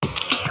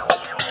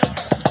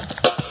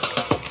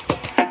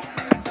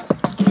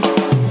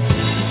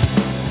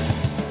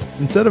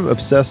instead of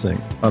obsessing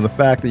on the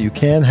fact that you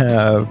can't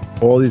have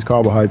all these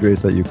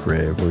carbohydrates that you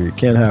crave, or you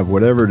can't have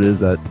whatever it is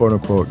that, quote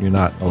unquote, you're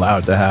not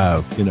allowed to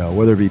have,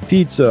 whether it be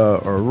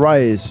pizza or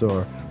rice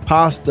or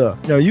pasta,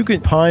 you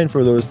can pine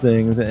for those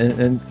things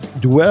and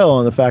dwell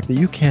on the fact that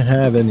you can't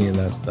have any of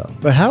that stuff.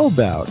 But how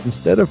about,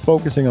 instead of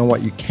focusing on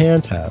what you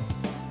can't have,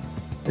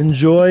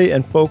 enjoy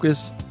and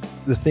focus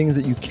the things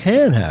that you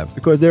can have,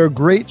 because there are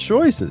great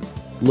choices.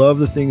 Love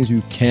the things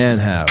you can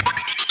have.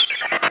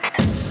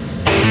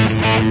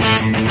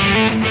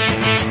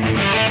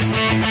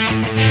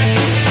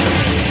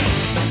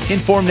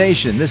 Inform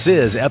Nation, this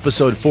is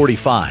episode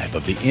 45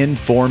 of the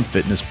Inform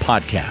Fitness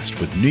Podcast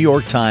with New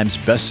York Times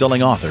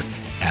bestselling author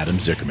Adam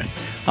Zickerman.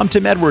 I'm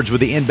Tim Edwards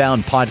with the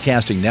Inbound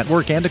Podcasting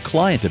Network and a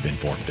client of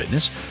Inform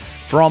Fitness.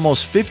 For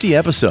almost 50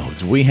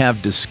 episodes, we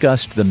have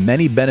discussed the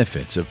many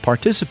benefits of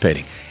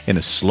participating in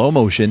a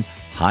slow-motion,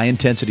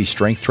 high-intensity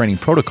strength training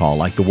protocol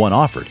like the one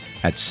offered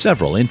at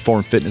several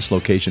Inform Fitness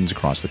locations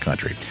across the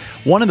country.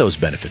 One of those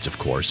benefits, of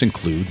course,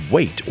 include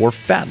weight or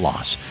fat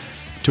loss.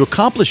 To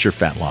accomplish your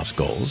fat loss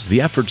goals, the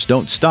efforts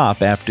don't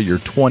stop after your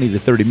 20 to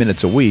 30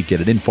 minutes a week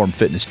at an Inform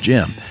Fitness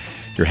gym.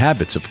 Your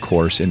habits, of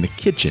course, in the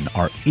kitchen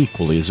are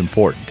equally as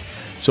important.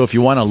 So if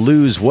you want to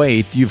lose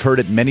weight, you've heard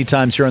it many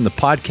times here on the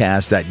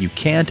podcast that you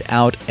can't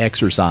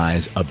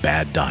out-exercise a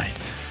bad diet.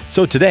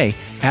 So today,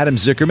 Adam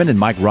Zickerman and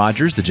Mike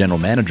Rogers, the general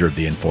manager of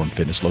the Inform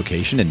Fitness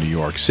location in New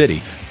York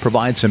City,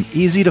 provide some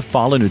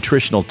easy-to-follow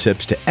nutritional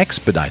tips to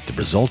expedite the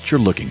results you're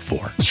looking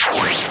for.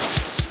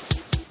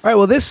 All right.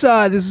 Well, this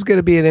is going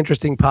to be an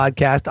interesting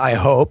podcast. I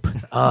hope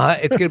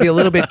it's going to be a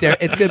little bit.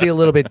 It's going to be a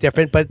little bit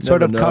different, but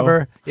sort of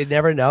cover. You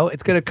never know.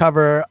 It's going to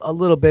cover a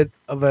little bit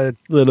of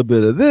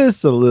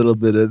this, a little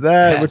bit of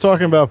that. Yes. We're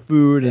talking about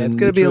food, and it's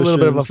going to be a little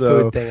bit of a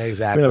food thing.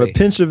 Exactly. We have a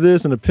pinch of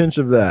this and a pinch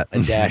of that.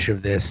 A dash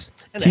of this.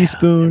 And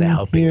teaspoon and a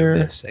helping here. Of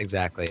this.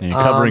 Exactly. And you're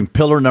covering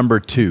pillar number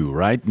 2,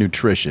 right?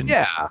 Nutrition.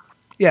 Yeah.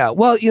 Yeah,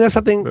 well,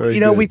 something. Very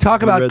good. We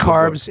talk about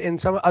carbs in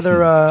some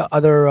other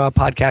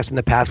podcasts in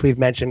the past. We've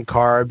mentioned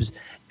carbs,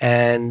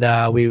 and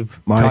we've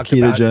talked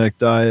about ketogenic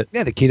diet.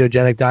 Yeah, the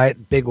ketogenic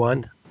diet, big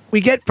one. We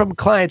get from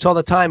clients all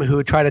the time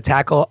who try to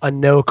tackle a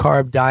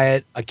no-carb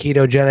diet, a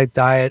ketogenic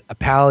diet, a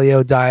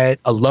paleo diet,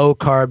 a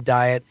low-carb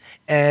diet,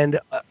 and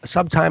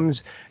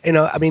sometimes,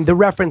 the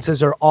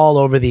references are all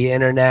over the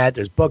internet.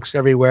 There's books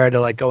everywhere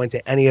to go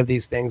into any of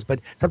these things, but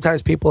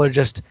sometimes people are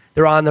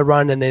they're on the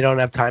run and they don't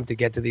have time to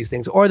get to these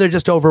things, or they're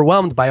just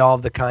overwhelmed by all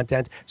of the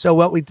content. So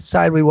what we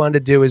decided we wanted to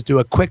do is do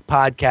a quick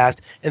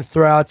podcast and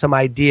throw out some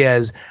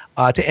ideas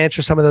to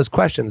answer some of those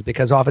questions,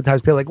 because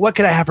oftentimes people are like, what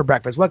could I have for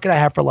breakfast? What could I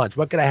have for lunch?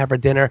 What could I have for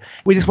dinner?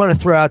 We just want to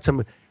throw out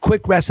some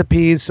quick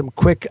recipes, some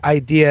quick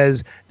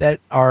ideas that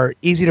are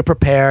easy to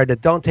prepare,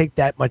 that don't take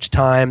that much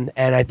time,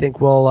 and I think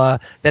will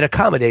that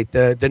accommodate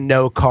the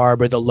no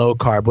carb or the low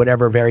carb,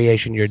 whatever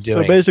variation you're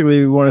doing. So basically,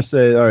 we want to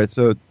say, all right,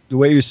 so the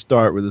way you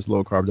start with this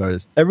low carb diet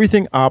is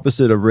everything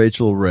opposite of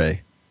Rachel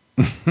Ray.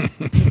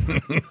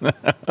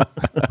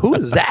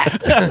 Who's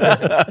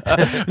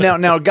that?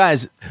 Now,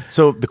 guys,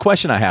 so the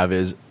question I have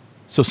is,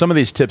 so some of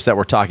these tips that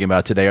we're talking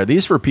about today, are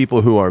these for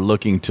people who are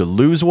looking to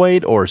lose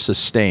weight or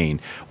sustain,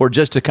 or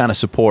just to kind of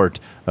support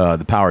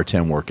the Power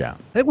 10 workout?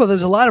 Well,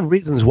 there's a lot of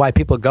reasons why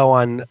people go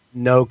on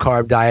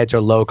no-carb diets or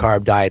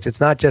low-carb diets.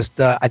 It's not just,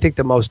 I think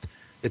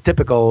the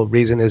typical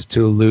reason is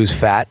to lose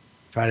fat,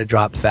 try to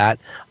drop fat.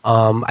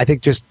 I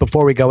think just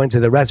before we go into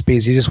the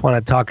recipes, you just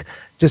want to talk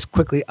just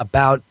quickly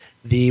about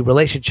the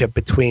relationship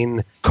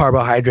between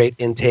carbohydrate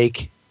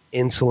intake,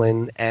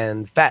 insulin,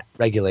 and fat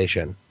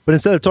regulation. But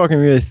instead of talking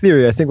really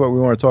theory, I think what we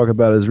want to talk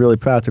about is really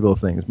practical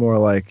things, more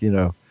like,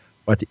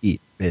 what to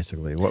eat,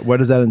 basically. What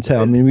does that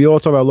entail? I mean, we all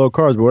talk about low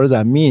carbs, but what does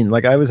that mean?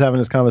 Like, I was having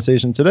this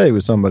conversation today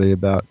with somebody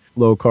about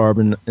low carb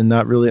and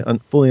not really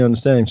fully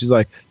understanding. She's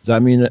like, does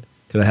that mean that,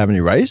 can I have any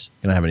rice?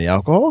 Can I have any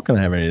alcohol? Can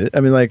I have any? I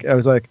mean, I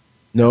was like,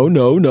 no.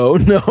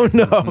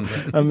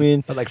 I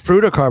mean, but like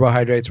fruit or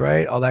carbohydrates,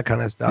 right? All that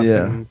kind of stuff.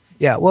 Yeah. And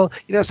well,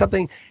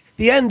 something,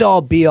 the end all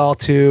be all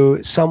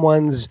to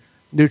someone's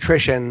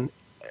nutrition,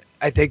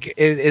 I think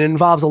it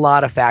involves a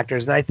lot of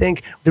factors. And I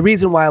think the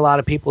reason why a lot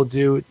of people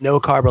do no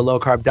carb or low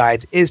carb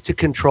diets is to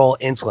control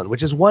insulin,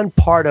 which is one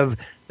part of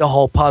the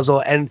whole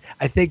puzzle. And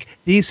I think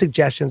these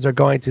suggestions are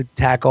going to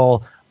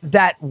tackle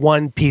that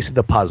one piece of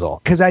the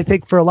puzzle. Because I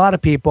think for a lot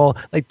of people,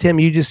 like Tim,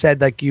 you just said,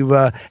 like you've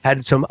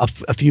had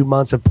a few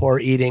months of poor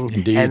eating.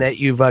 Indeed. And that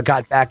you've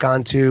got back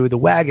onto the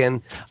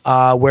wagon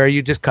where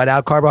you just cut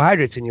out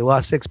carbohydrates and you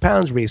lost 6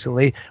 pounds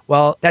recently.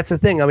 Well, that's the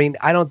thing. I mean,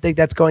 I don't think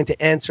that's going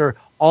to answer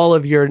all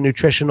of your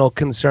nutritional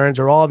concerns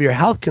or all of your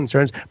health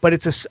concerns, but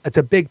it's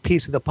a big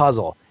piece of the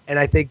puzzle. And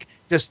I think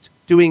just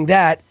doing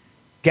that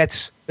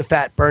gets the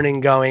fat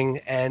burning going.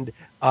 And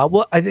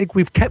I think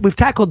we've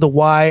tackled the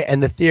why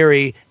and the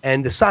theory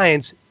and the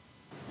science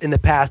in the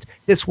past.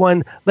 This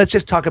one, let's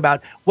just talk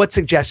about what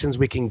suggestions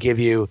we can give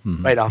you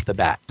right off the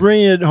bat.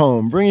 Bring it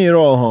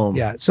all home.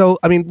 Yeah. So,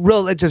 I mean,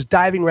 just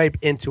diving right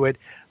into it,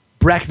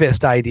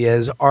 breakfast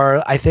ideas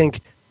are, I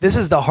think, this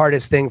is the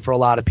hardest thing for a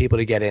lot of people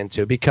to get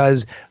into,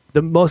 because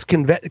the most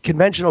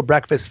conventional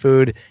breakfast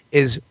food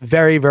is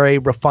very, very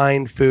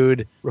refined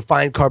food,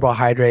 refined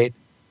carbohydrate,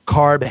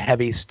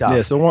 carb-heavy stuff.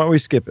 Yeah, so why don't we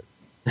skip it?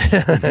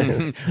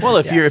 Well,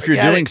 if you're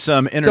doing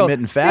some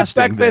intermittent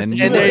fasting, breakfast, then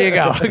and there you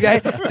go. Okay,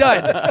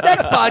 done.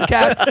 Next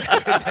podcast.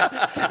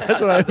 That's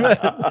what I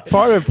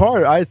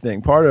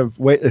meant. Part of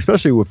weight,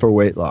 especially for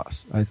weight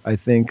loss, I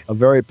think a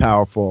very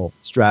powerful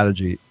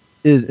strategy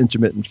is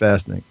intermittent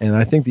fasting. And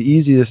I think the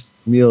easiest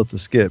meal to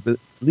skip, at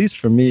least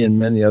for me and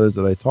many others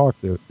that I talk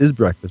to, is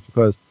breakfast,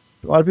 because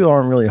a lot of people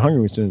aren't really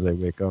hungry as soon as they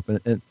wake up.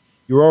 And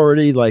you're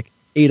already like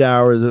 8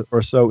 hours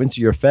or so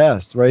into your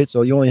fast, right?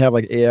 So you only have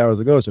like 8 hours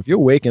to go. So if you're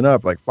waking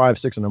up like 5,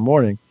 6 in the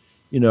morning,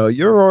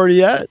 you're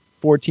already at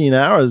 14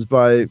 hours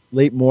by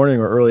late morning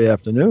or early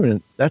afternoon.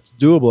 And that's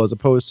doable, as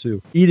opposed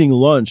to eating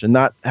lunch and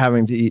not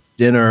having to eat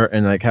dinner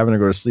and like having to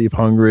go to sleep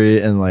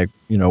hungry and like,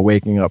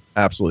 waking up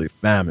absolutely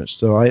famished.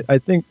 So I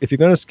think if you're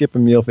going to skip a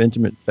meal for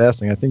intermittent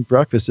fasting, I think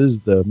breakfast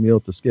is the meal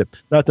to skip.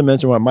 Not to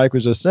mention what Mike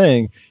was just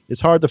saying,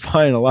 it's hard to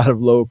find a lot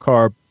of low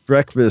carb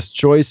breakfast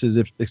choices,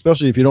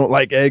 especially if you don't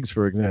like eggs,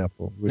 for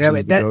example.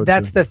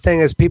 That's the thing,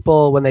 is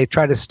people, when they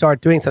try to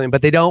start doing something,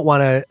 but they don't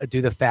want to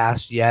do the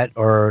fast yet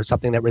or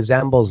something that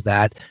resembles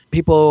that.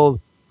 People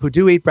who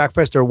do eat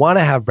breakfast or want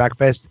to have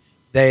breakfast,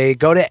 they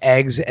go to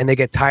eggs and they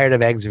get tired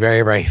of eggs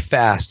very, very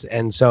fast.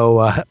 And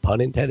so,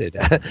 pun intended.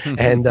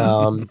 And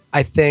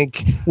I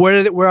think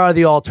where are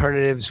the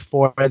alternatives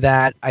for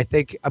that? I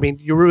think, we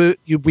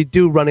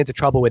do run into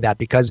trouble with that,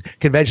 because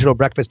conventional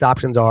breakfast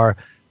options are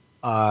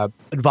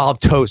involve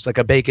toast, like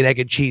a bacon, egg,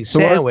 and cheese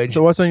sandwich.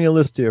 So what's on your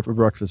list here for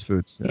breakfast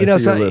foods?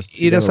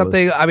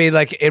 Something. I mean,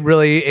 like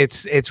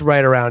it's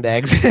right around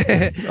eggs.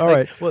 All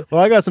right. Well,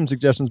 I got some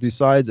suggestions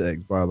besides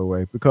eggs, by the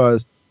way,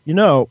 because there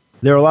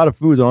are a lot of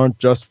foods that aren't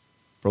just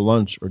for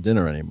lunch or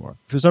dinner anymore.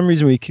 For some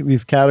reason, we've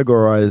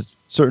categorized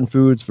certain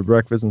foods for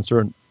breakfast and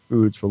certain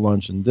foods for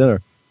lunch and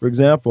dinner. For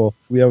example,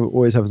 we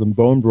always have some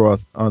bone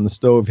broth on the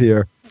stove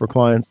here for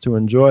clients to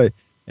enjoy,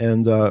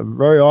 and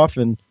very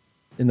often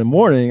in the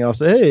morning, I'll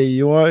say, "Hey,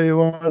 you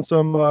want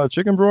some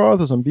chicken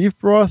broth or some beef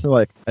broth?" And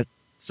like at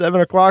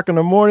 7 o'clock in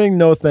the morning,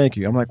 no, thank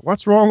you. I'm like,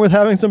 "What's wrong with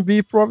having some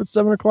beef broth at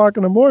 7 o'clock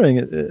in the morning?"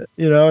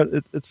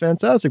 It's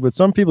fantastic, but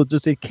some people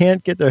they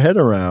can't get their head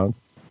around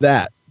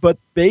that. But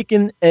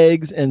bacon,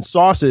 eggs, and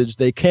sausage,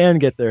 they can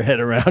get their head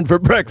around for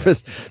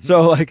breakfast.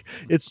 So like,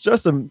 it's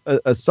just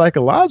a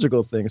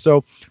psychological thing.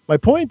 So my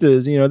point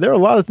is, there are a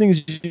lot of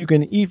things you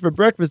can eat for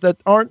breakfast that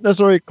aren't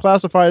necessarily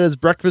classified as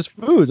breakfast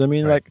foods. I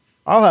mean, like,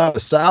 I'll have a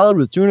salad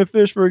with tuna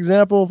fish, for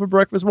example, for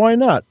breakfast. Why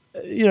not?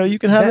 You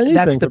can have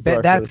anything for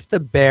breakfast. That's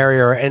the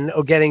barrier. And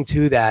getting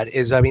to that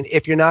is,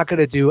 if you're not going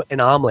to do an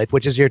omelet,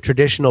 which is your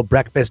traditional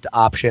breakfast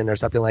option or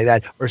something like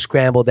that, or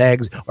scrambled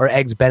eggs or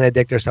eggs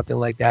Benedict or something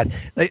like that,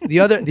 the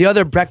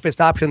other breakfast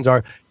options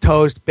are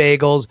toast,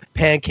 bagels,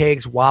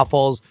 pancakes,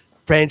 waffles,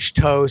 French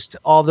toast.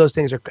 All those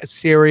things are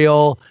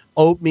cereal.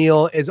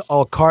 Oatmeal is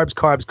all carbs,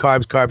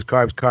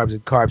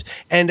 and carbs.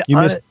 And you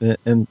missed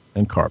and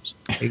carbs.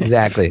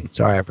 Exactly.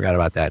 Sorry, I forgot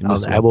about that.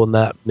 I will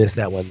not miss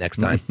that one next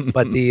time.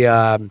 But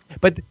the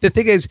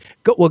thing is,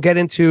 we'll get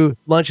into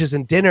lunches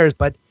and dinners,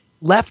 but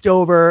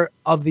leftover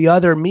of the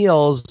other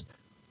meals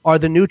are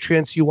the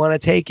nutrients you want to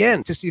take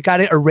in. Just you got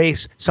to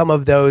erase some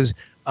of those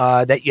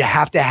that you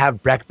have to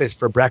have breakfast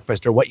for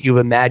breakfast, or what you've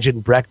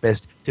imagined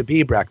breakfast to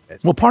be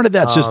breakfast. Well, part of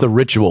that's just the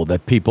ritual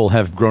that people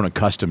have grown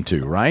accustomed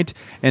to, right?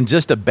 And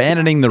just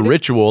abandoning the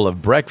ritual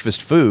of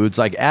breakfast foods,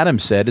 like Adam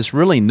said, is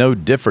really no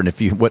different.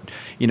 If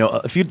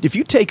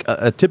you take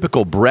a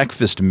typical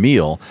breakfast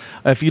meal,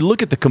 if you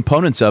look at the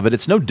components of it,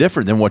 it's no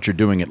different than what you're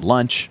doing at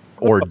lunch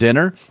or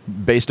dinner,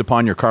 based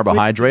upon your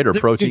carbohydrate or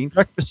protein.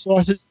 Breakfast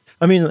sausage.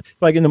 I mean,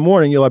 like in the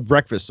morning, you'll have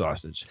breakfast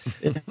sausage.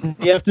 In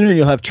the afternoon,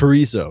 you'll have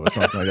chorizo or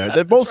something like that.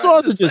 They're both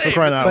sausages for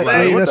crying out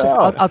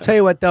loud. I'll tell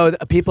you what, though,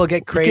 people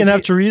get crazy. You can't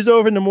have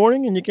chorizo in the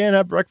morning, and you can't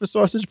have breakfast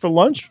sausage for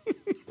lunch?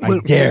 I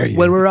dare you.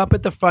 When we're up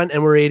at the front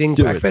and we're eating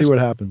breakfast. See what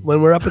happens.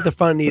 When we're up at the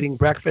front and eating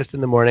breakfast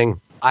in the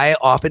morning, I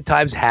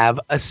oftentimes have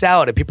a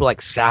salad. And people are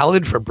like,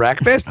 salad for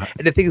breakfast?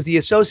 And the thing is, the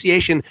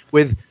association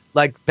with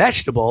like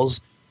vegetables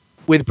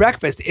with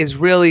breakfast is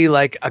really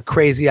like a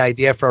crazy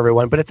idea for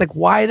everyone. But it's like,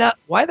 why not?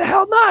 Why the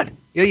hell not?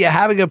 You're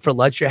having them for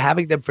lunch. You're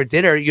having them for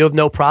dinner. You have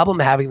no problem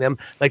having them,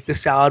 like the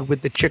salad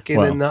with the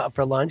chicken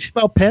for lunch.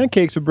 Well,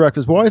 pancakes for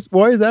breakfast. Why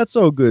is that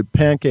so good?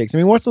 Pancakes. I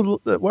mean, what's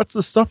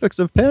the suffix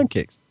of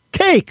pancakes?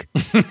 Cake.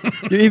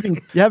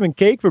 You're having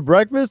cake for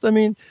breakfast. I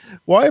mean,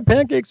 why are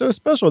pancakes so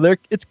special?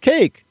 It's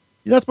cake.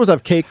 You're not supposed to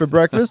have cake for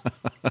breakfast.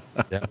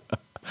 Yeah.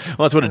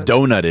 Well, that's what a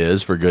donut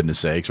is, for goodness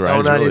sakes,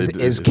 right? Donut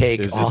is cake.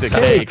 It's also. just a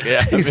cake.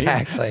 Yeah,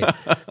 exactly.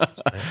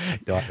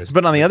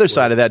 But on the other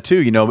side of that,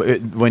 too,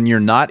 when you're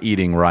not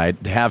eating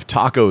right, to have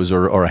tacos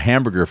or a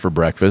hamburger for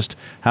breakfast,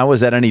 how is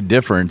that any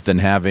different than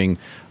having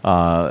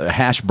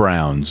hash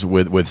browns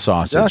with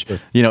sausage?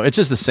 Exactly. It's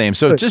just the same.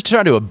 So just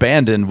try to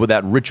abandon with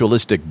that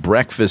ritualistic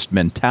breakfast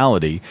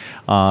mentality.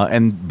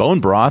 And bone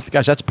broth,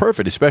 gosh, that's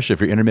perfect, especially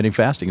if you're intermittent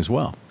fasting as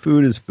well.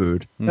 Food is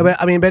food. No,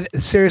 but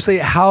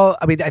seriously,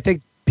 I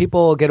think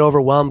people get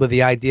overwhelmed with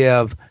the idea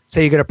of,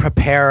 say, you're going to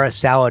prepare a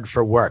salad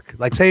for work.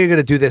 Like, say you're going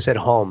to do this at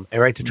home,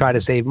 right, to try to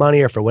save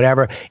money or for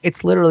whatever.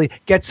 It's literally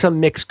get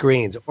some mixed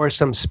greens or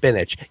some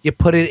spinach. You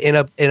put it in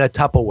a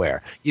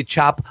Tupperware. You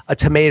chop a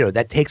tomato.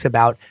 That takes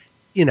about,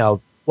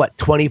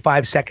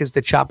 25 seconds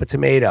to chop a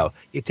tomato.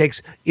 It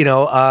takes,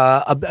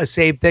 a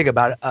same thing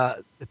about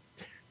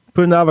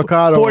put an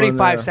avocado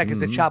 45 seconds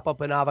to chop up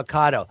an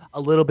avocado,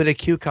 a little bit of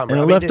cucumber.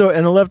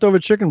 And a leftover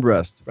chicken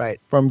breast. Right.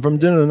 From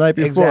dinner the night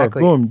before.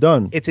 Exactly. Boom,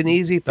 done. It's an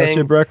easy thing. That's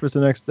your breakfast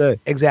the next day.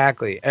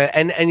 Exactly.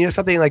 And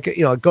something like,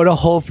 go to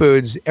Whole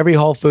Foods, every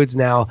Whole Foods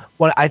now.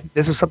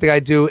 This is something I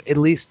do at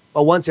least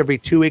once every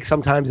 2 weeks,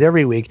 sometimes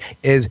every week,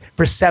 is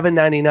for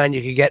 $7.99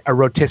 you can get a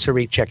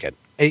rotisserie chicken.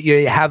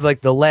 You have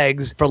like the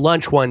legs for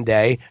lunch one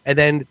day, and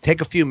then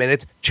take a few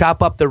minutes,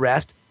 chop up the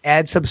rest,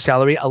 add some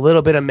celery, a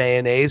little bit of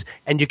mayonnaise,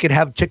 and you can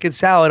have chicken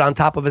salad on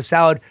top of a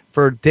salad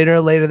for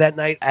dinner later that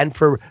night and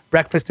for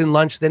breakfast and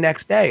lunch the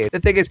next day. The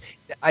thing is,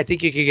 I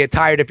think you can get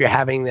tired if you're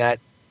having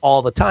that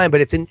all the time, but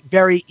it's a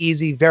very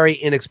easy, very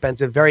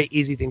inexpensive, very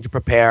easy thing to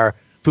prepare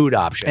food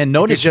option. And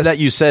notice that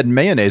you said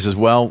mayonnaise as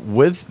well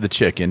with the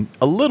chicken,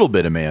 a little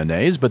bit of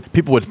mayonnaise, but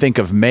people would think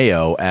of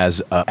mayo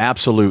as an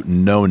absolute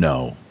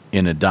no-no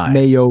in a diet.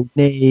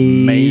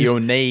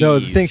 Mayonnaise. No,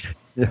 the thing,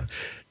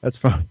 that's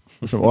from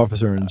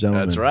Officer and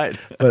Gentleman. That's right.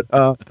 But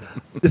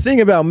the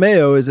thing about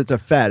mayo is it's a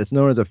fat. It's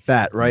known as a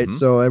fat, right? Mm-hmm.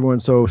 So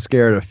everyone's so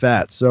scared of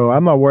fat. So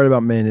I'm not worried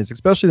about mayonnaise,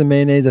 especially the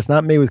mayonnaise that's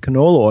not made with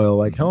canola oil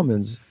like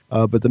Hellmann's,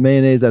 but the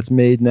mayonnaise that's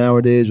made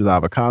nowadays with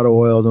avocado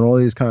oils and all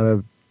these kind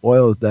of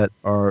oils that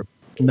are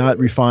not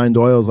refined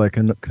oils like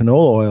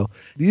canola oil.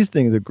 These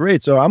things are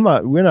great. So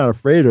we're not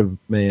afraid of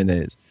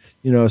mayonnaise.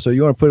 So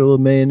you want to put a little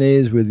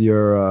mayonnaise with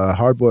your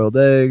hard-boiled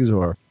eggs,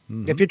 or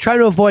if you're trying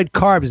to avoid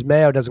carbs,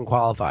 mayo doesn't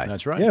qualify.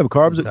 That's right. Yeah, but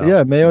carbs. So.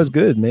 Yeah, mayo is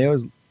good. Mayo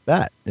is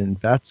fat,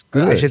 and fat's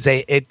good. I should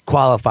say it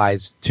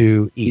qualifies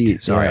to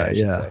eat. Sorry, I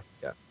should say.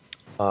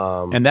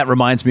 Yeah. And that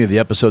reminds me of the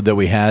episode that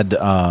we had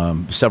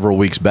several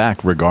weeks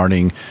back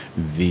regarding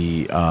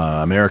the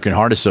American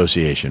Heart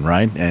Association,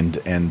 right?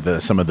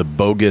 And some of the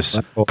bogus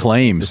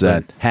claims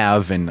that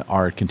have and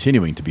are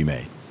continuing to be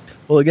made.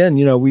 Well, again,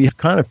 we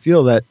kind of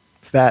feel that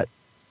fat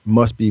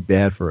must be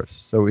bad for us.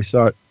 So we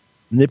start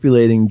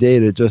manipulating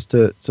data just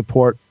to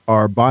support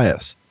our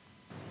bias.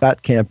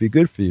 Fat can't be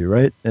good for you,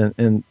 right?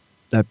 And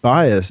that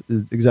bias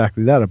is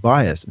exactly that, a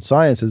bias. And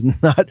science has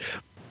not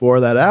bore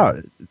that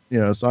out.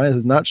 Science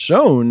has not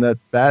shown that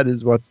fat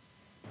is what's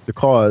the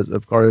cause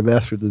of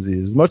cardiovascular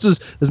disease.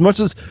 As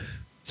much as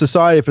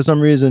society, for some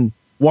reason,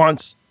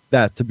 wants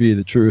that to be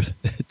the truth,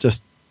 it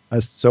just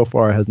so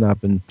far has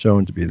not been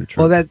shown to be the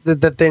truth. Well,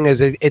 the thing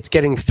is, it's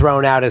getting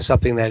thrown out as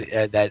something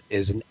that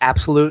is an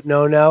absolute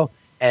no-no.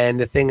 And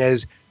the thing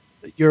is,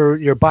 your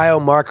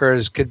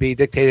biomarkers could be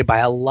dictated by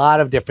a lot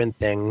of different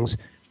things.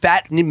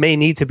 Fat may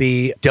need to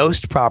be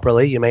dosed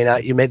properly.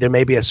 There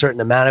may be a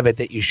certain amount of it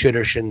that you should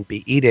or shouldn't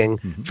be eating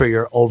for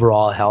your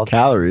overall health.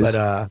 Calories.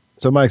 But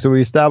so Mike, we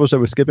established that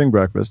we're skipping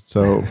breakfast.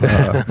 So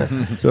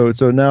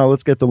so now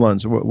let's get to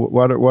lunch.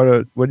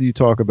 What do you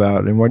talk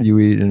about, and what do you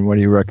eat, and what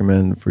do you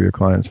recommend for your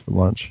clients for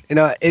lunch?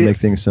 Make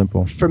things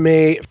simple. For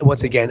me,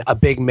 once again, a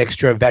big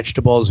mixture of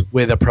vegetables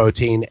with a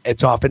protein.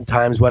 It's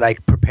oftentimes what I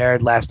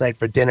prepared last night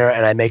for dinner,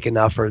 and I make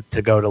enough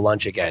to go to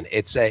lunch again.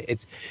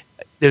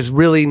 There's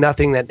really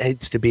nothing that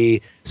needs to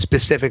be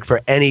specific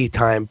for any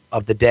time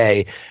of the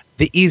day.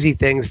 The easy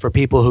things for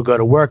people who go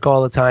to work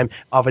all the time,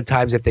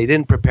 oftentimes if they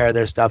didn't prepare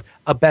their stuff,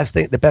 the best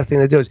thing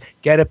to do is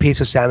get a piece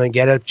of salmon,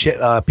 get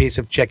a piece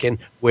of chicken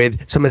with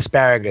some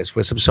asparagus,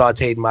 with some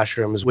sauteed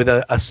mushrooms, with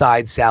a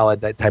side salad,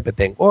 that type of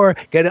thing. Or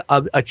get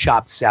a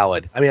chopped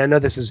salad. I mean, I know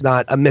this is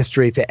not a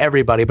mystery to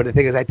everybody, but the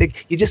thing is, I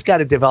think you just got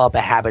to develop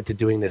a habit to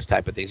doing this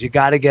type of things. You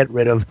got to get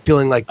rid of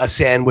feeling like a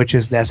sandwich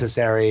is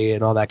necessary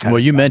and all that kind of stuff. Well,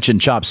 you mentioned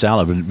chopped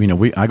salad.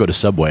 I go to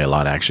Subway a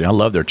lot, actually. I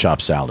love their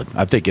chopped salad.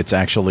 I think it's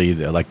actually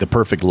like the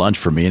perfect lunch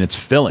for me, and it's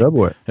filling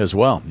Subway as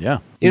well. Yeah.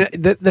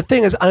 The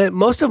thing is,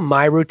 most of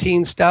my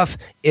routine stuff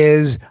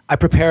is I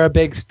prepare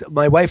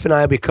my wife and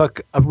I, we cook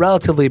a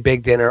relatively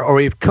big dinner, or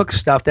we cook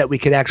stuff that we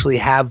could actually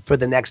have for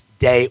the next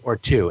day or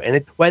two.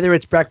 And whether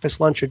it's breakfast,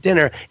 lunch, or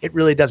dinner, it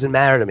really doesn't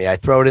matter to me. I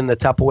throw it in the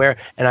Tupperware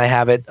and I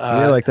have it.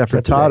 Like that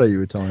frittata you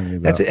were telling me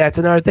about. That's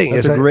another thing.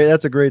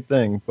 That's a great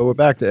thing. But we're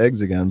back to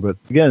eggs again. But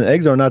again,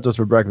 eggs are not just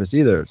for breakfast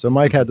either. So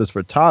Mike had this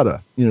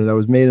frittata, that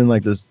was made in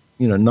like this,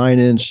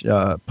 9-inch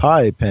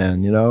pie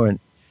pan, and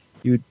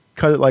you would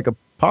cut it like a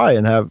pie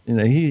and have,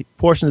 he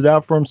portioned it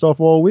out for himself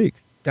all week.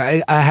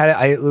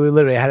 I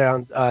literally had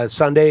it on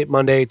Sunday,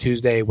 Monday,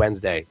 Tuesday,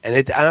 Wednesday,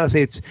 and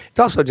honestly, it's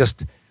also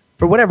just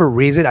for whatever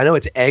reason. I know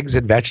it's eggs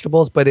and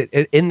vegetables, but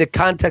it in the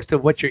context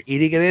of what you're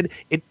eating it in,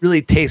 it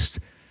really tastes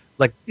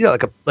like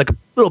like a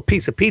little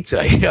piece of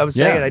pizza. You know what I'm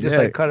saying? Yeah, I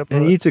just cut up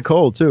and he eats it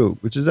cold too,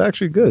 which is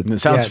actually good. And it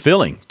sounds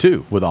filling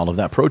too, with all of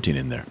that protein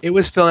in there. It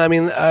was filling. I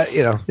mean,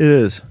 it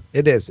is.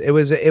 It is. It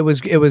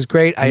was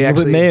great. I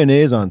actually put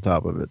mayonnaise on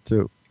top of it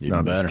too.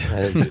 Even better.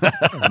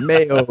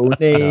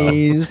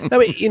 Mayonnaise. I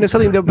mean,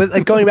 something that, but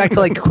like going back to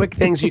like quick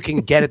things you can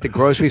get at the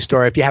grocery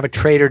store. If you have a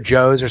Trader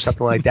Joe's or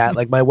something like that,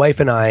 like my wife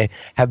and I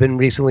have been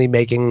recently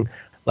making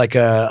like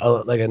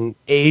an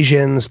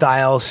Asian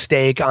style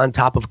steak on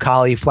top of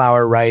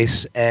cauliflower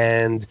rice.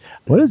 And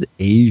what does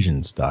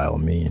Asian style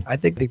mean? I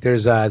think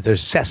there's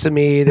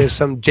sesame, there's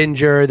some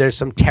ginger, there's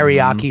some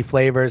teriyaki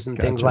flavors and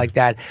things like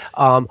that.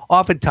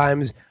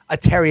 Oftentimes a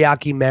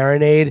teriyaki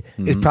marinade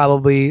is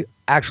probably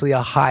actually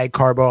a high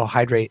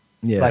carbohydrate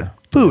like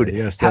food. You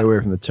gotta stay away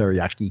from the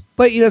teriyaki.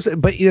 But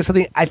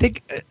something. I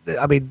think.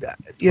 I mean,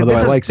 although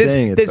I like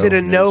saying it. Is it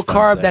a no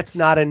carb? saying. That's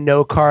not a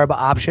no carb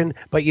option.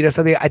 But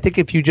something. I think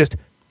if you just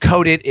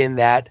coat it in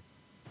that,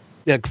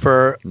 like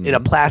in a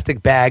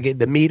plastic bag,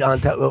 the meat on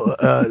top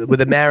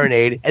with a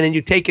marinade, and then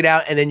you take it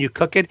out and then you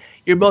cook it,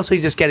 you're mostly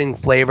just getting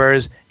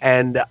flavors.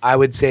 And I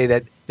would say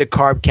that the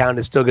carb count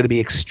is still going to be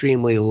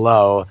extremely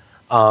low,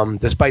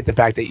 despite the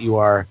fact that you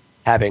are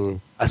having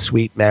a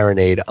sweet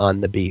marinade on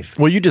the beef.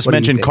 Well, you just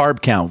mentioned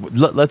carb count.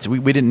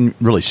 We didn't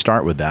really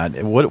start with that.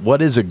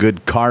 What is a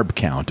good carb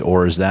count,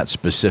 or is that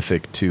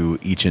specific to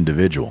each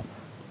individual?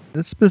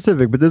 It's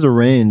specific, but there's a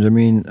range. I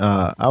mean,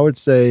 I would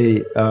say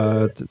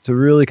to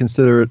really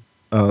consider it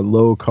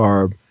low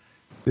carb,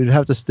 you'd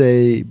have to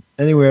stay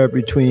anywhere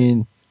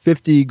between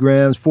 50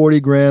 grams, 40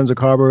 grams of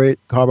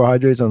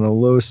carbohydrates on the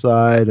low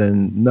side,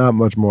 and not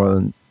much more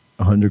than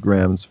 100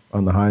 grams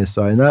on the high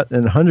side. And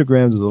 100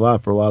 grams is a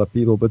lot for a lot of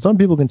people, but some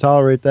people can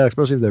tolerate that,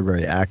 especially if they're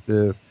very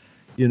active.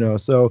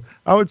 So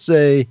I would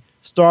say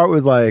start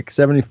with like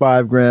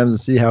 75 grams and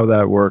see how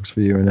that works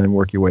for you, and then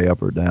work your way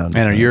up or down.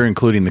 And you're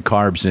including the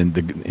carbs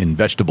in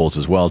vegetables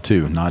as well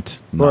too, not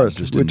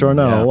just which are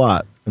not a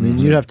lot. I mean,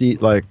 you'd have to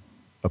eat like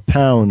a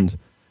pound.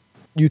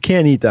 You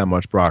can't eat that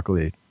much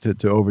broccoli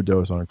to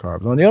overdose on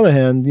carbs. On the other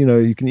hand,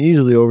 you can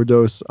easily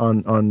overdose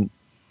on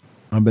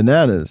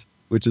bananas,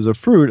 which is a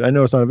fruit. I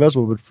know it's not a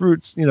vegetable, but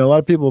fruits, a lot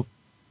of people,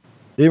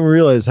 they didn't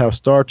realize how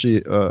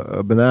starchy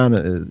a banana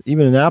is.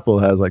 Even an apple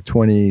has like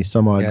 20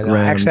 some odd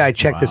grams. Actually, I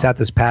checked this out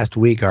this past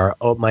week.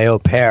 My au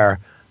pair,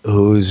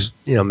 who's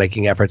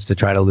making efforts to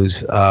try to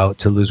lose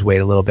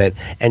weight a little bit,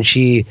 and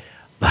she,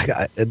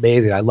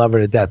 amazing. I love her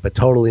to death, but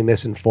totally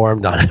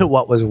misinformed on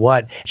what was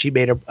what. She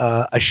made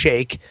a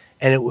shake,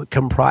 and it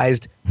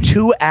comprised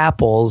 2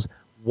 apples,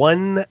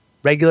 1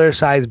 regular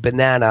sized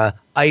banana,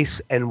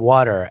 ice, and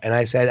water. And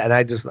I said,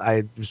 I just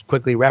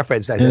quickly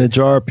referenced, I said, in a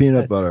jar of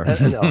peanut butter.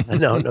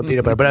 No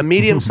peanut butter. But a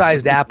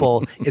medium-sized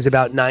apple is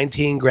about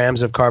 19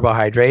 grams of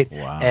carbohydrate.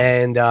 Wow.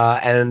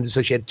 And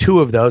so she had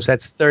 2 of those.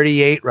 That's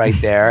 38 right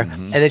there.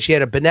 And then she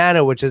had a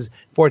banana, which is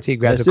 14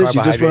 grams of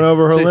carbohydrate. She just went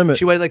over her limit.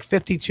 She went like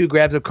 52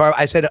 grams of carb.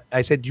 I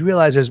said, do you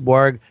realize there's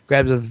more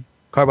grams of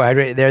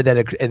carbohydrate there than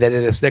in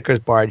a Snickers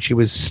bar? And she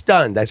was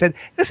stunned. I said,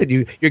 listen,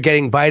 you're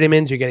getting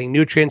vitamins, you're getting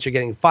nutrients, you're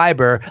getting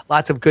fiber,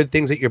 lots of good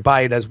things that your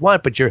body does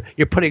want, but you're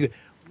putting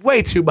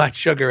way too much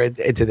sugar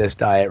into this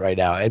diet right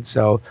now. And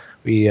so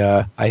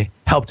I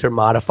helped her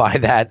modify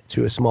that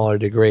to a smaller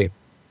degree.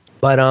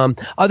 But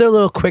other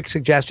little quick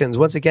suggestions.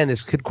 Once again,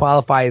 this could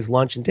qualify as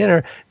lunch and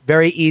dinner.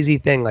 Very easy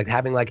thing, like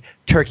having like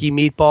turkey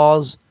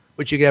meatballs,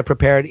 which you get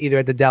prepared either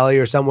at the deli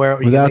or somewhere. Or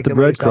without the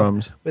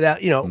breadcrumbs.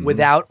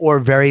 Without or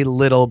very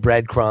little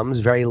breadcrumbs,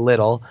 very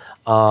little.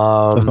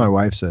 That's what my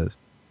wife says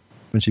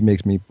when she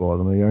makes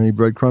meatballs. I'm like, are there any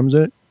breadcrumbs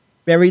in it?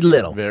 Very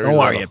little. Don't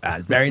worry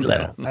about it. Very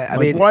little. I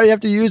mean, why do you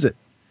have to use it?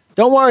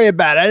 Don't worry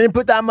about it. I didn't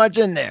put that much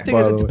in there.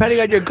 Depending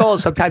on your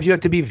goals, sometimes you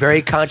have to be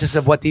very conscious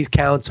of what these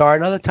counts are,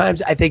 and other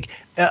times I think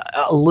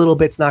a little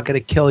bit's not going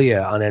to kill you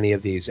on any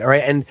of these. All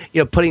right, and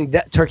putting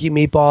turkey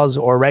meatballs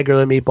or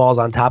regular meatballs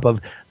on top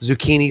of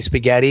zucchini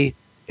spaghetti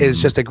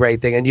is just a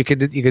great thing, and you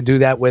could do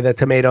that with a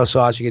tomato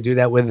sauce. You could do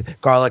that with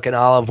garlic and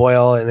olive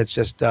oil, and it's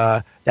just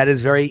that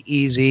is very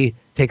easy.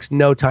 Takes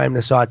no time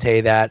to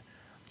saute that,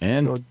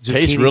 and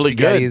tastes really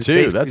good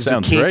too. That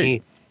sounds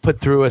great. Put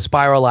through a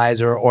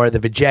spiralizer or the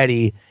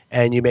Veggetti,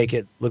 and you make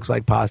it looks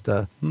like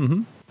pasta.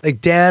 Mm-hmm.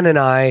 Like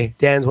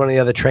Dan's one of the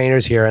other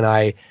trainers here,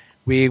 and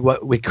we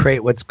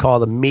create what's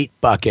called a meat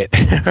bucket.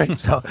 Right?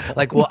 So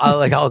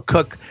I'll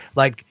cook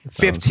like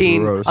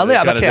 15.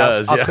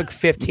 I'll cook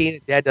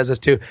 15. Dad does this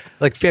too.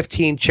 Like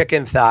 15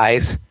 chicken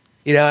thighs,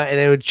 and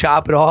then would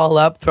chop it all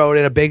up, throw it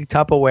in a big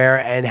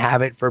Tupperware, and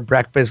have it for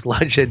breakfast,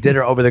 lunch, and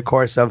dinner over the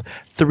course of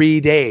 3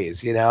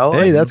 days.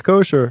 Hey, that's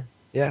kosher.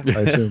 Yeah, I assume.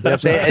 You know what I'm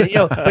saying?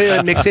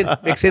 And,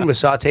 mix in with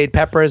sautéed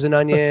peppers and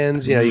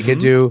onions. You could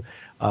do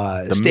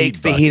steak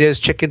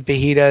fajitas, chicken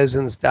fajitas,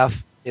 and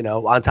stuff.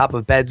 On top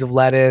of beds of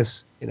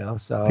lettuce. So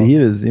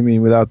fajitas. You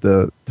mean without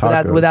the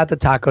tacos? Without the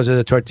tacos or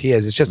the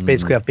tortillas, it's just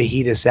basically a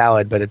fajita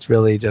salad, but it's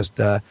really just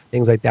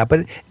things like that.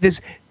 But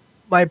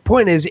my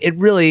point is, it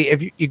really,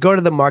 if you go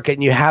to the market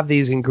and you have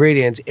these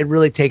ingredients, it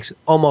really takes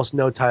almost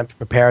no time to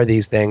prepare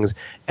these things,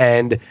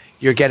 and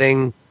you're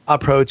getting a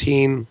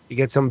protein. You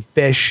get some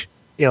fish.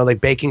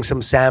 Like baking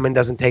some salmon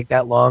doesn't take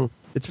that long.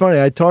 It's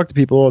funny. I talk to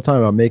people all the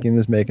time about making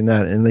this, making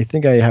that, and they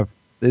think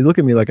they look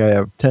at me like I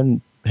have 10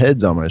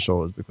 heads on my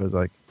shoulders because,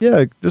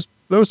 just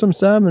throw some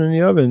salmon in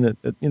the oven.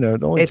 It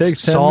only It's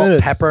takes 10 salt,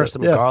 minutes. pepper,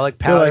 some garlic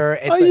powder.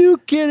 Like, are you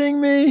kidding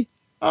me?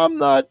 I'm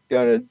not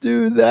gonna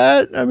do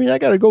that. I mean, I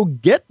gotta go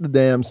get the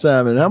damn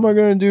salmon. How am I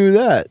gonna do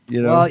that?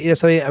 Well, yeah.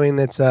 So I mean,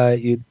 it's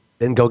you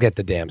then go get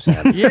the damn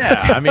salmon.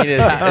 Yeah, I mean,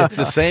 it's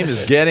the same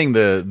as getting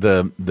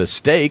the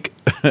steak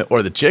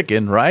or the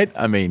chicken, right?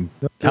 I mean,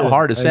 how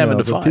hard is salmon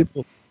to find?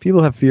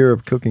 People have fear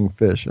of cooking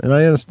fish, and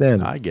I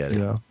understand. I get it. You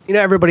know,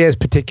 everybody has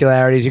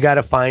particularities. You got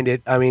to find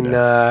it. I mean,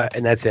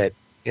 and that's it.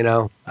 You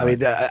know, I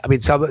mean, I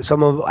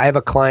have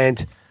a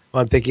client who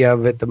I'm thinking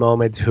of at the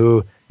moment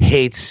who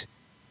hates.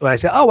 When I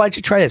say, "Oh, why don't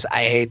you try this?"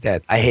 I hate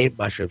that. I hate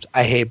mushrooms.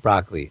 I hate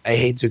broccoli. I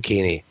hate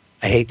zucchini.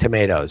 I hate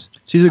tomatoes.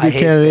 She's a good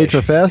candidate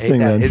for fasting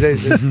then. It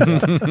is. It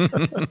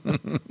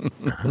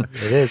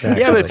is.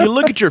 Actually. Yeah, but if you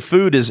look at your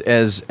food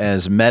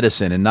as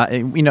medicine, and not,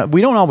 we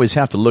don't always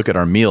have to look at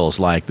our meals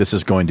like this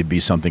is going to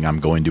be something I'm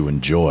going to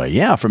enjoy.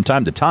 Yeah, from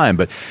time to time,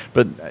 but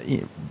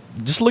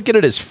just look at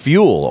it as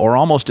fuel or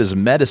almost as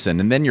medicine,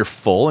 and then you're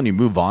full and you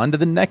move on to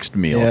the next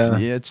meal. Yeah,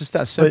 it's just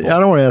that simple. But I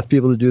don't want to ask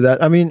people to do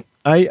that. I mean,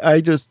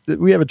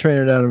 we have a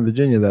trainer down in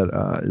Virginia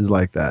that is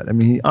like that. I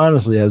mean, he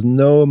honestly has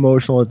no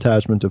emotional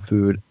attachment to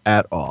food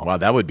at all. Wow,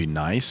 that would be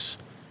nice.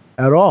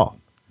 At all.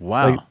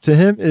 Wow. Like, to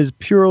him, it is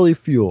purely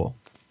fuel,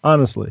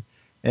 honestly.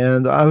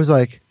 And I was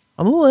like,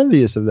 I'm a little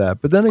envious of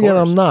that. But then again,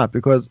 I'm not,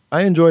 because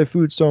I enjoy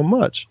food so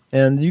much.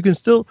 And you can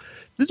still,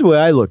 this is the way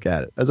I look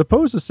at it, as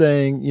opposed to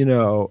saying,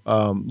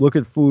 look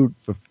at food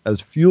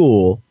as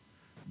fuel,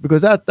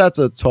 because that's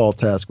a tall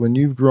task. When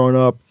you've grown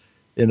up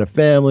in a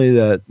family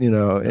that,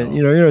 and,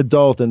 you're an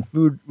adult and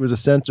food was a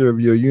center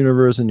of your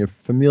universe and your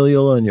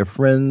familial and your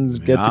friends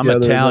get together. I'm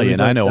Italian.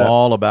 I know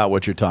all about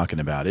what you're talking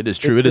about. It is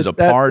true. It is a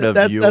part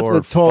of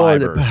your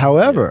fiber.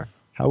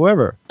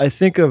 However, I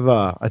think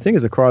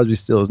it's a Crosby,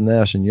 Stills,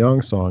 Nash and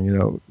Young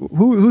song.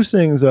 Who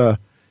sings, if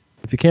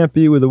you can't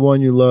be with the one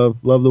you love,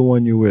 love the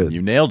one you're with.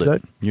 You nailed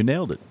it. You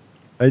nailed it.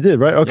 I did,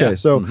 right? Okay. Yeah.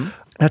 So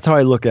that's how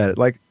I look at it.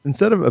 Like,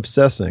 instead of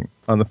obsessing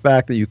on the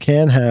fact that you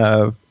can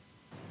have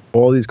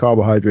all these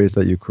carbohydrates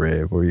that you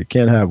crave, or you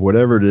can't have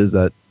whatever it is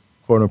that,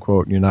 quote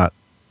unquote, you're not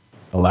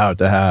allowed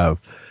to have,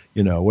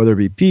 whether it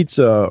be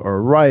pizza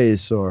or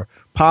rice or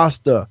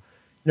pasta,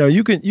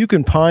 you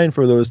can pine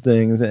for those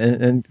things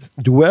and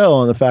dwell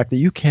on the fact that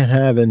you can't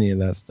have any of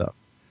that stuff.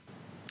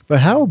 But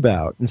how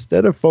about,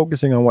 instead of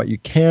focusing on what you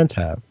can't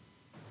have,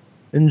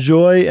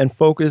 enjoy and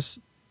focus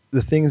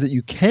the things that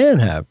you can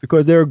have,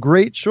 because there are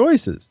great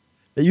choices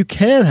that you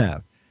can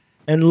have.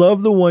 And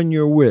love the one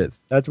you're with.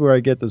 That's where I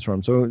get this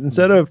from. So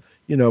instead of,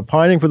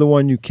 pining for the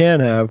one you can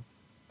have,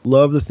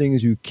 love the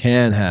things you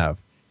can have.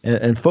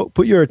 And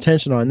put your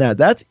attention on that.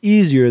 That's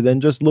easier than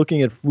just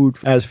looking at food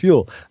as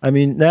fuel. I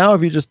mean, now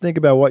if you just think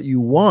about what you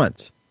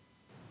want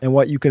and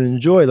what you can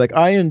enjoy. Like,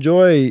 I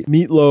enjoy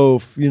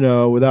meatloaf,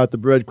 without the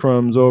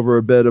breadcrumbs over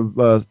a bed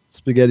of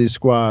spaghetti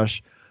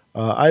squash.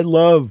 I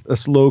love a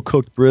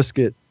slow-cooked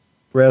brisket,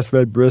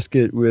 grass-fed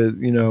brisket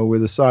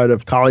with a side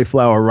of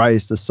cauliflower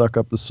rice to suck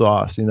up the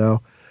sauce.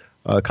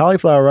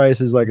 Cauliflower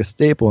rice is like a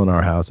staple in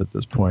our house at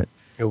this point.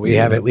 We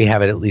have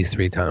it at least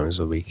 3 times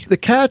a week. The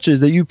catch is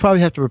that you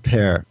probably have to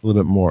prepare a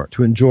little bit more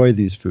to enjoy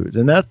these foods,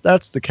 and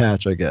that's the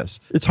catch, I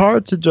guess. It's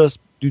hard to just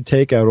do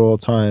takeout all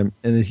the time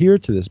and adhere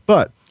to this,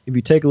 but if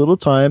you take a little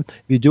time,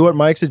 if you do what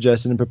Mike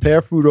suggested and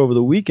prepare food over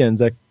the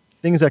weekends,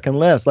 things that can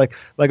last, like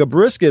a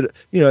brisket.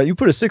 You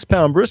put a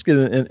 6-pound brisket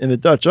in a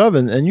Dutch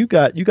oven, and you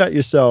got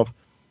yourself.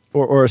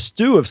 Or a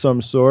stew of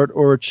some sort,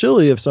 or a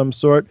chili of some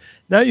sort.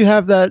 Now you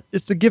have that.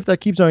 It's the gift that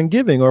keeps on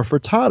giving. Or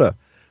frittata.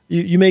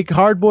 You make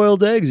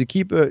hard-boiled eggs. You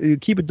keep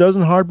a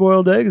dozen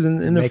hard-boiled eggs in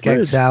the fridge. Make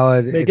egg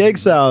salad. Make egg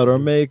salad, or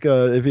make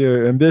if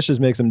you're ambitious,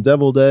 make some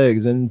deviled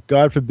eggs. And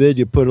God forbid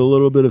you put a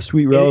little bit of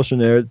sweet relish in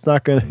there. It's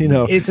not gonna,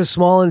 It's a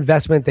small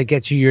investment that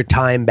gets you your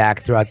time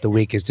back throughout the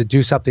week. Is to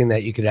do something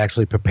that you could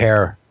actually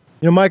prepare.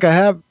 Mike, I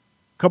have a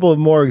couple of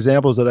more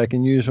examples that I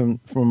can use from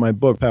my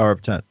book, Power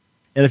of 10.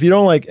 And if you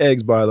don't like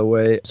eggs, by the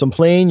way, some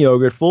plain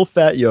yogurt,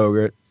 full-fat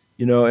yogurt,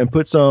 and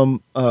put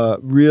some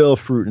real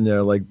fruit in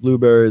there, like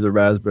blueberries or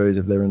raspberries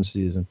if they're in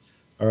season.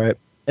 All right.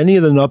 Any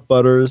of the nut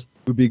butters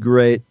would be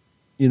great.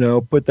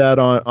 Put that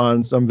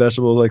on some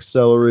vegetables like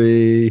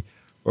celery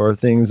or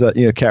things that,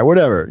 carrot,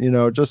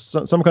 whatever. Just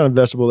some kind of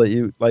vegetable that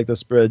you like to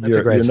spread. That's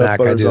a great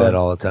snack. I do that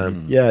all the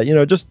time.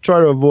 Yeah. Just try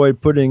to avoid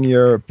putting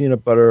your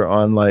peanut butter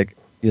on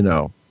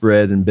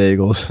bread and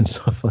bagels and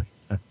stuff like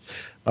that.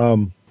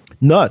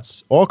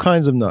 Nuts, all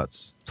kinds of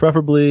nuts,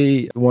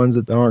 preferably ones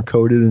that aren't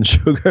coated in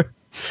sugar.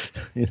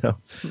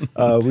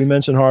 We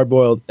mentioned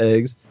hard-boiled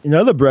eggs.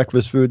 Another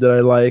breakfast food that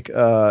I like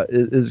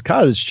is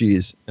cottage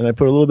cheese, and I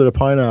put a little bit of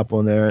pineapple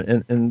in there.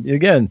 And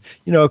again,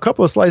 a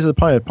couple of slices of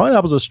pineapple.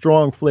 Pineapple is a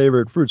strong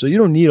flavored fruit, so you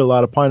don't need a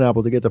lot of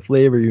pineapple to get the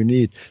flavor you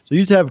need. So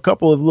you'd have a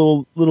couple of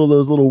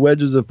those little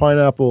wedges of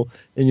pineapple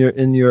in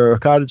your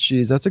cottage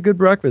cheese. That's a good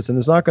breakfast, and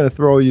it's not going to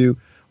throw you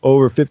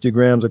over 50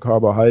 grams of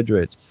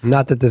carbohydrates.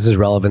 Not that this is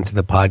relevant to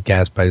the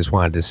podcast, but I just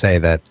wanted to say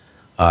that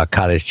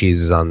cottage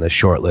cheese is on the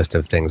short list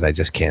of things I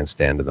just can't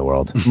stand in the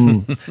world.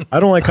 I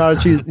don't like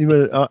cottage cheese.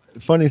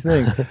 Funny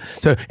thing.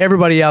 So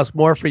everybody else,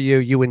 more for you.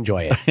 You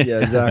enjoy it. Yeah,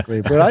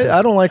 exactly. But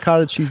I don't like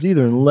cottage cheese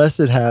either, unless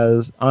it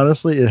has,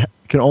 honestly, it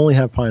can only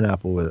have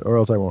pineapple with it, or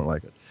else I won't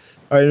like it.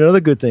 All right, another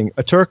good thing,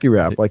 a turkey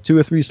wrap, like 2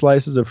 or 3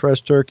 slices of fresh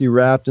turkey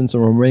wrapped in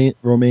some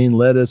romaine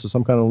lettuce or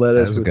some kind of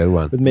lettuce. That's a good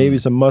one. With maybe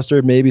some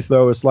mustard, maybe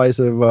throw a slice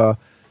of, a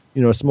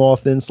small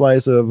thin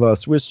slice of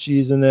Swiss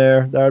cheese in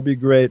there. That would be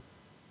great.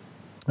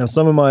 Now,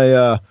 some of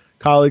my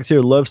colleagues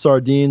here love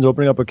sardines,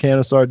 opening up a can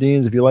of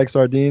sardines. If you like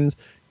sardines,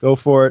 go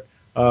for it.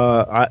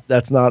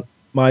 That's not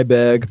my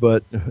bag,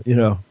 but,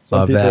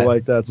 some people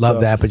like that stuff.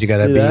 Love that, but you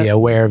got to be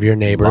aware of your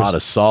neighbors. A lot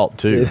of salt,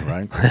 too,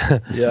 right?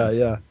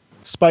 Yeah.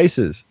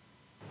 Spices.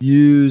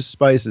 Use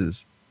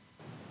spices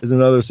is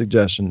another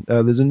suggestion.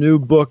 There's a new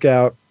book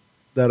out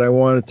that I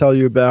want to tell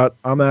you about.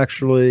 I'm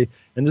actually,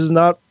 and this is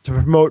not to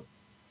promote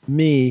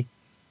me,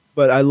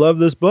 but I love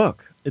this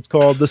book. It's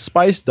called The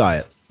Spice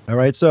Diet. All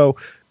right. So it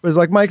was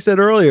like Mike said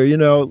earlier,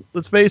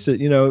 let's face it,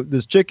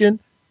 there's chicken,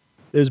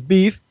 there's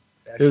beef,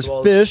 there's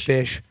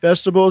fish,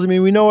 vegetables. I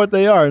mean, we know what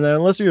they are. Now,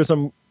 unless you're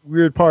some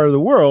weird part of the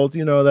world,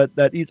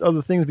 that eats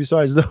other things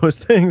besides those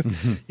things,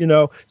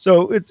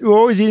 So we're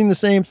always eating the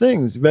same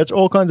things,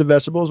 all kinds of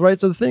vegetables, right?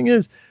 So the thing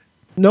is,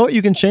 know what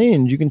you can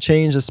change. You can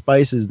change the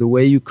spices, the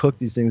way you cook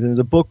these things. And there's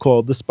a book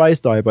called The Spice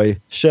Diet by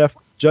Chef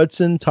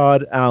Judson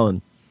Todd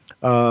Allen.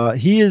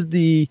 He is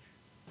the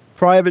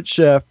private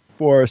chef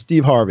for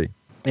Steve Harvey.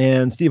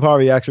 And Steve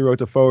Harvey actually wrote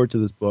the foreword to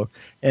this book.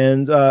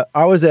 And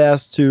I was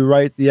asked to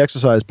write the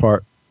exercise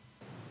part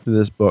to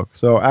this book.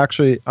 So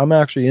I'm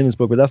actually in this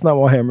book, but that's not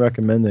why I'm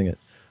recommending it.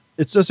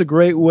 It's just a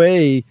great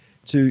way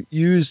to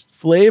use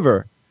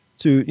flavor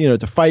to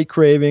fight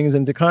cravings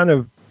and to kind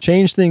of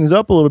change things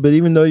up a little bit,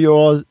 even though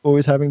you're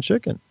always having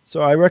chicken.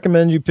 So I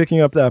recommend you picking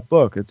up that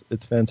book.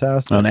 It's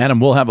fantastic. And Adam,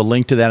 we'll have a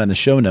link to that in the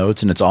show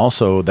notes, and it's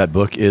also, that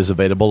book is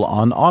available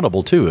on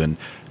Audible too, and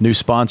new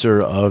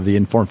sponsor of the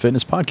Informed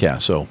Fitness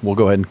podcast. So we'll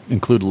go ahead and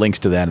include links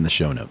to that in the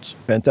show notes.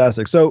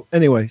 Fantastic. So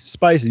anyway,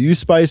 spices. Use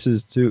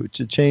spices to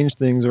change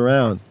things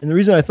around. And the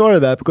reason I thought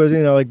of that, because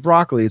like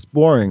broccoli, it's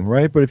boring,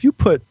 right? But if you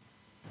put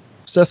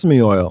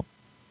sesame oil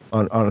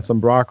on some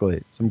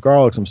broccoli, some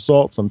garlic, some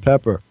salt, some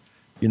pepper,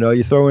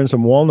 you throw in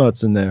some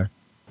walnuts in there,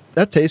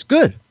 that tastes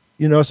good.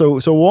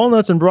 So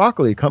walnuts and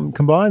broccoli,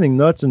 combining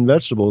nuts and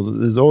vegetables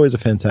is always a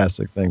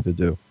fantastic thing to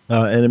do.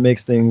 And it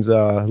makes things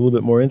a little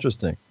bit more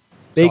interesting.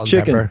 Baked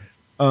chicken,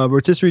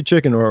 rotisserie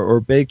chicken or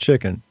baked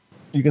chicken.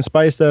 You can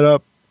spice that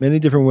up many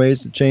different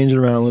ways to change it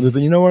around a little bit.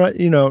 But you know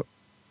what?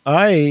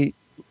 I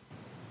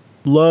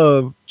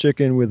love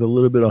chicken with a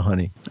little bit of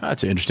honey.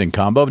 That's an interesting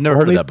combo. I've never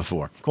heard of that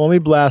before. Call me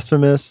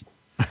blasphemous.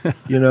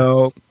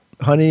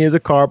 Honey is a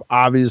carb,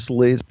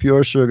 obviously. It's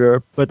pure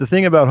sugar. But the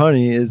thing about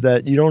honey is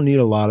that you don't need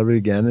a lot of it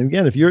again. And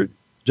again, if you're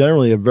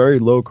generally a very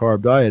low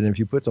carb diet, and if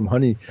you put some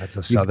honey, that's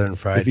a southern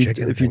fried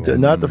chicken. If you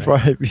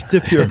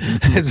dip your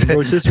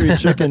rotisserie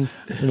chicken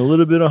in a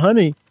little bit of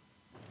honey,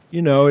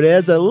 it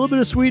adds that little bit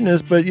of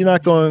sweetness, but you're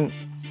not going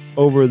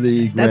over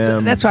the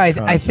gram. That's why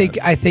I think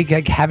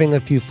like having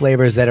a few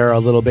flavors that are a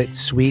little bit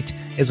sweet,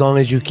 as long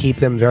as you keep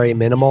them very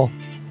minimal,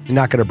 you're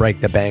not going to break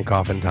the bank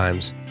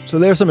oftentimes. So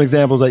there's some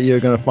examples that you're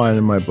going to find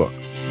in my book.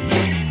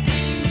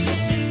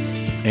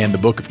 And the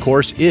book, of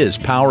course, is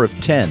Power of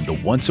 10, the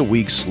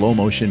once-a-week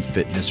slow-motion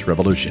fitness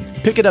revolution.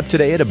 Pick it up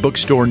today at a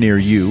bookstore near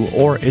you,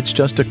 or it's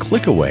just a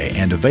click away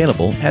and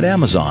available at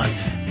Amazon.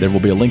 There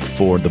will be a link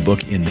for the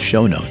book in the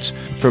show notes.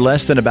 For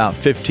less than about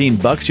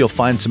 $15, you'll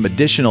find some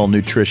additional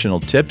nutritional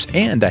tips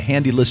and a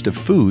handy list of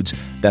foods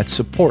that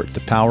support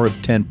the Power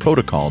of 10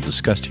 protocol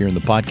discussed here in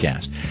the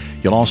podcast.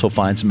 You'll also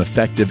find some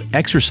effective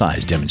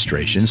exercise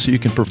demonstrations so you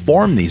can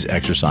perform these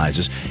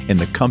exercises in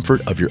the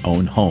comfort of your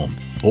own home.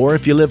 Or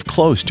if you live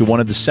close to one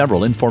of the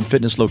several Informed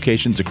Fitness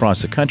locations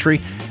across the country,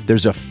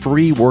 there's a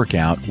free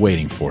workout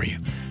waiting for you.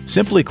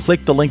 Simply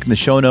click the link in the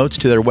show notes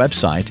to their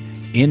website,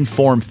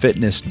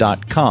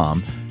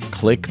 informfitness.com.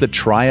 Click the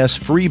Try Us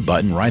Free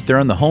button right there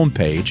on the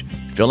homepage,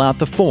 fill out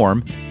the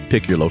form,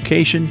 pick your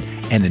location,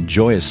 and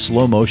enjoy a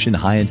slow-motion,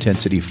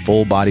 high-intensity,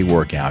 full-body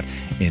workout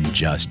in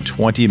just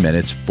 20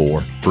 minutes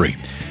for free.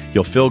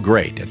 You'll feel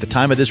great. At the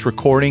time of this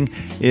recording,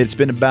 it's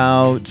been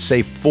about,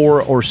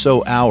 4 or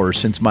so hours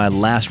since my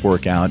last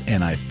workout,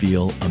 and I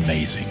feel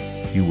amazing.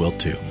 You will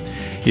too.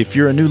 If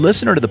you're a new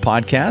listener to the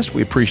podcast,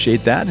 we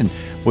appreciate that and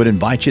would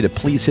invite you to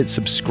please hit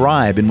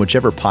subscribe in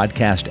whichever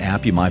podcast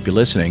app you might be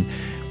listening.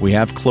 We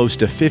have close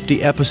to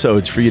 50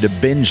 episodes for you to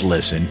binge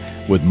listen,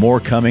 with more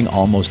coming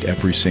almost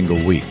every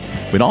single week.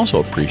 We'd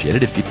also appreciate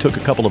it if you took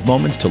a couple of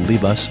moments to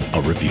leave us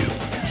a review.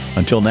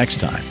 Until next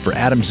time, for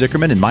Adam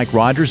Zickerman and Mike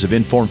Rogers of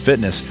Informed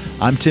Fitness,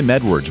 I'm Tim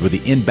Edwards with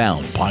the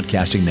Inbound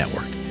Podcasting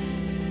Network.